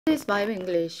Today's Bible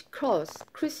English: cross,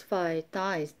 crucify,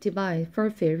 dies, divide,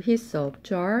 fulfill, hyssop,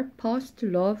 jar, post,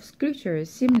 love, scripture,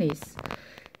 seamless,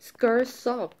 skirt,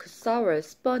 sock, sour,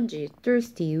 spongy,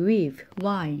 thirsty, weave,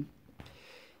 wine.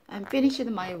 I'm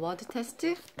finishing my word test.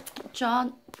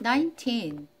 John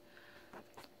 19.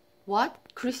 What?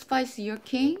 Crucifies your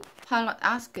king? Pilate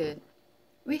asked.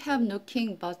 We have no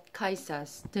king but Caesar,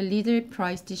 the leader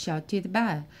priest shouted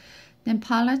back. Then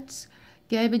Pilate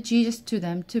gave Jesus to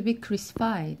them to be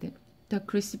crucified, the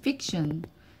crucifixion.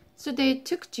 So they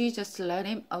took Jesus, led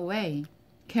him away,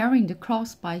 carrying the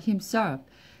cross by himself.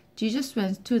 Jesus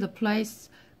went to the place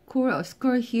called a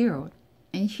skull hill,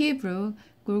 in Hebrew,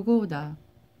 Golgotha.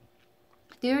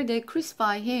 There they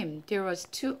crucified him. There was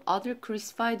two others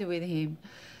crucified with him,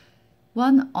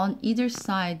 one on either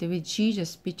side with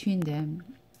Jesus between them.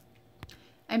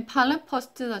 And Pilate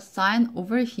posted a sign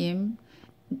over him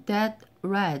that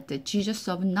read, Jesus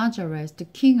of Nazareth, the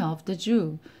King of the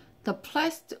Jews. The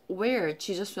place where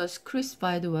Jesus was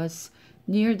crucified was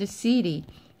near the city,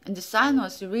 and the sign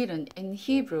was written in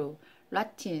Hebrew,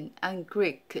 Latin, and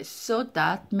Greek, so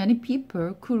that many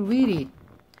people could read it.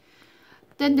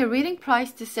 Then the reading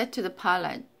priest said to the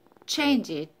Pilate,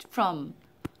 change it from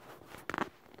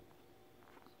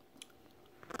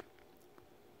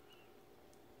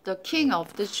the King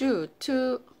of the Jews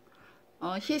to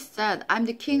he said, I'm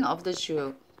the King of the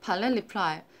Jews. Pilate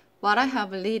replied, what I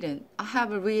have written.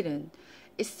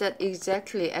 It said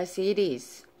exactly as it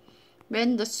is.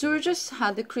 When the soldiers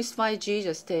had crucified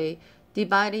Jesus, they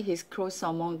divided his cross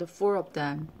among the four of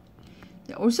them.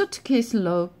 They also took his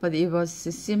loaf, but it was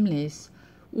seamless,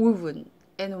 woven,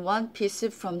 in one piece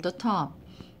from the top.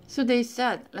 So they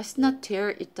said, let's not tear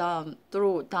it down,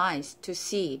 throw dice to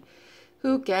see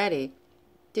who get it.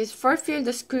 This fulfilled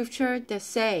the scripture that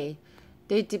say,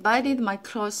 they divided my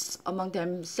cross among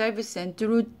themselves and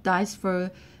threw dice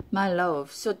for my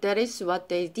loaf. So that is what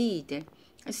they did.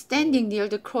 Standing near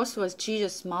the cross was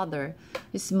Jesus' mother,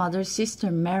 his mother's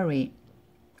sister Mary,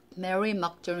 Mary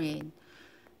Magdalene.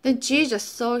 Then Jesus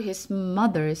saw his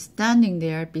mother standing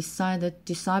there beside the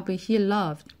disciple he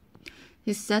loved.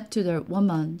 He said to the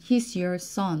woman, he's your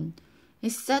son. He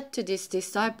said to this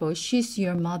disciple, she's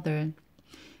your mother.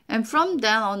 And from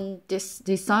then on, this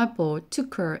disciple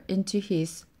took her into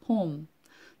his home.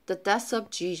 The death of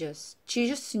Jesus.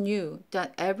 Jesus knew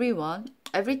that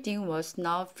everything was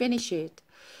now finished.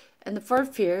 And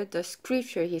fulfilled the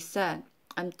scripture, he said,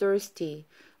 I'm thirsty.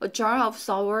 A jar of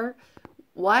sour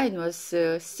wine was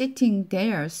sitting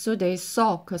there, so they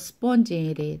soaked a sponge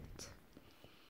in it.